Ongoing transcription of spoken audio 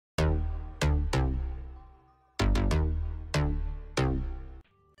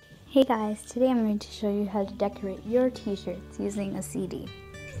Hey guys, today I'm going to show you how to decorate your t-shirts using a CD.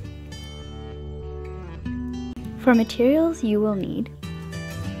 For materials you will need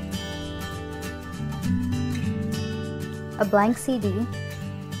a blank CD,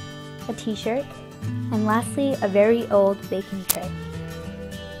 a t-shirt, and lastly a very old baking tray.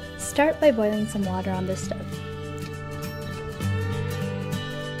 Start by boiling some water on the stove.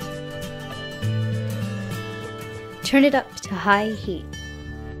 Turn it up to high heat.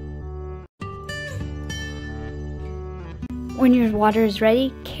 When your water is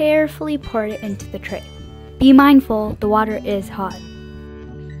ready, carefully pour it into the tray. Be mindful, the water is hot.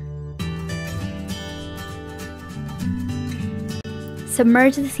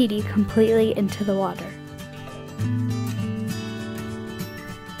 Submerge the CD completely into the water.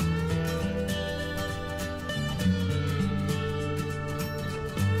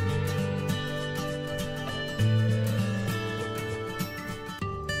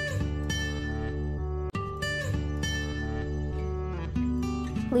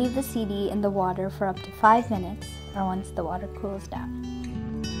 Leave the CD in the water for up to 5 minutes or once the water cools down.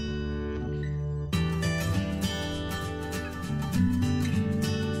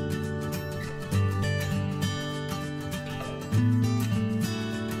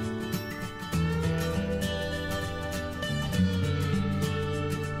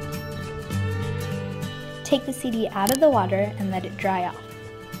 Take the CD out of the water and let it dry off.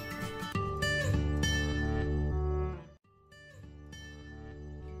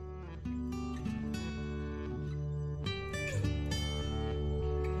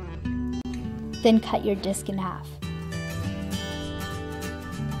 Then cut your disc in half.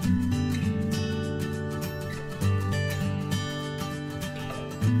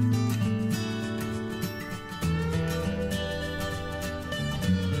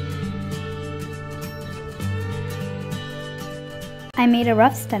 I made a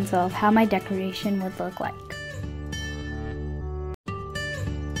rough stencil of how my decoration would look like.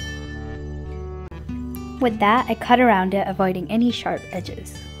 With that, I cut around it, avoiding any sharp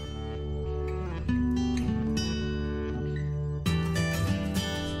edges.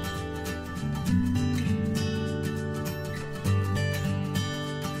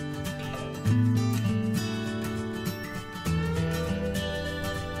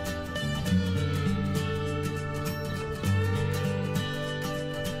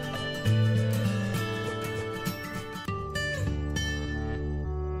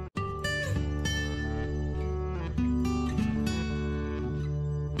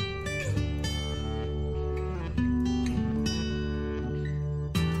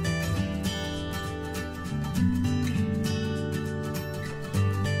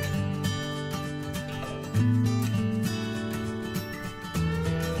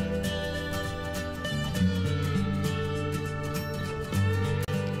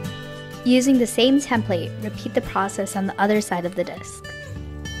 Using the same template, repeat the process on the other side of the disc.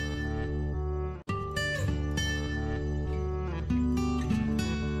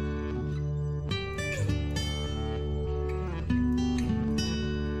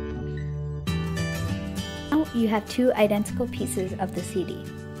 Now you have two identical pieces of the CD.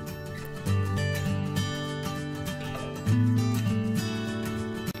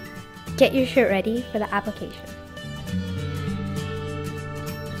 Get your shirt ready for the application.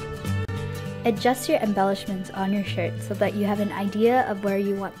 Adjust your embellishments on your shirt so that you have an idea of where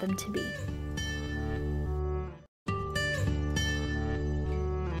you want them to be.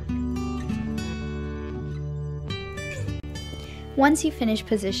 Once you finish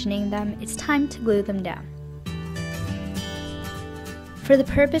positioning them, it's time to glue them down. For the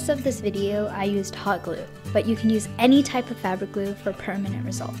purpose of this video, I used hot glue, but you can use any type of fabric glue for permanent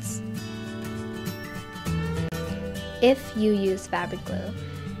results. If you use fabric glue,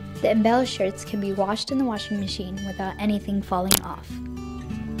 the embellished shirts can be washed in the washing machine without anything falling off.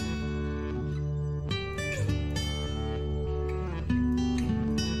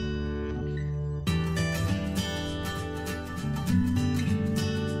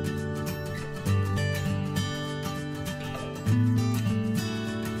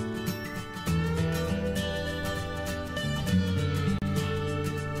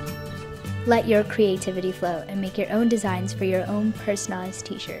 Let your creativity flow and make your own designs for your own personalized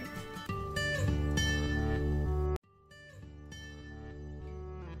t-shirt.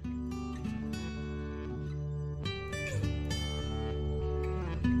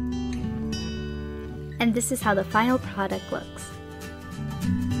 And this is how the final product looks.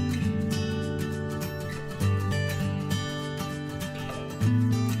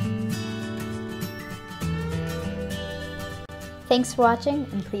 Thanks for watching,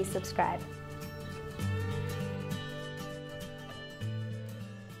 and please subscribe.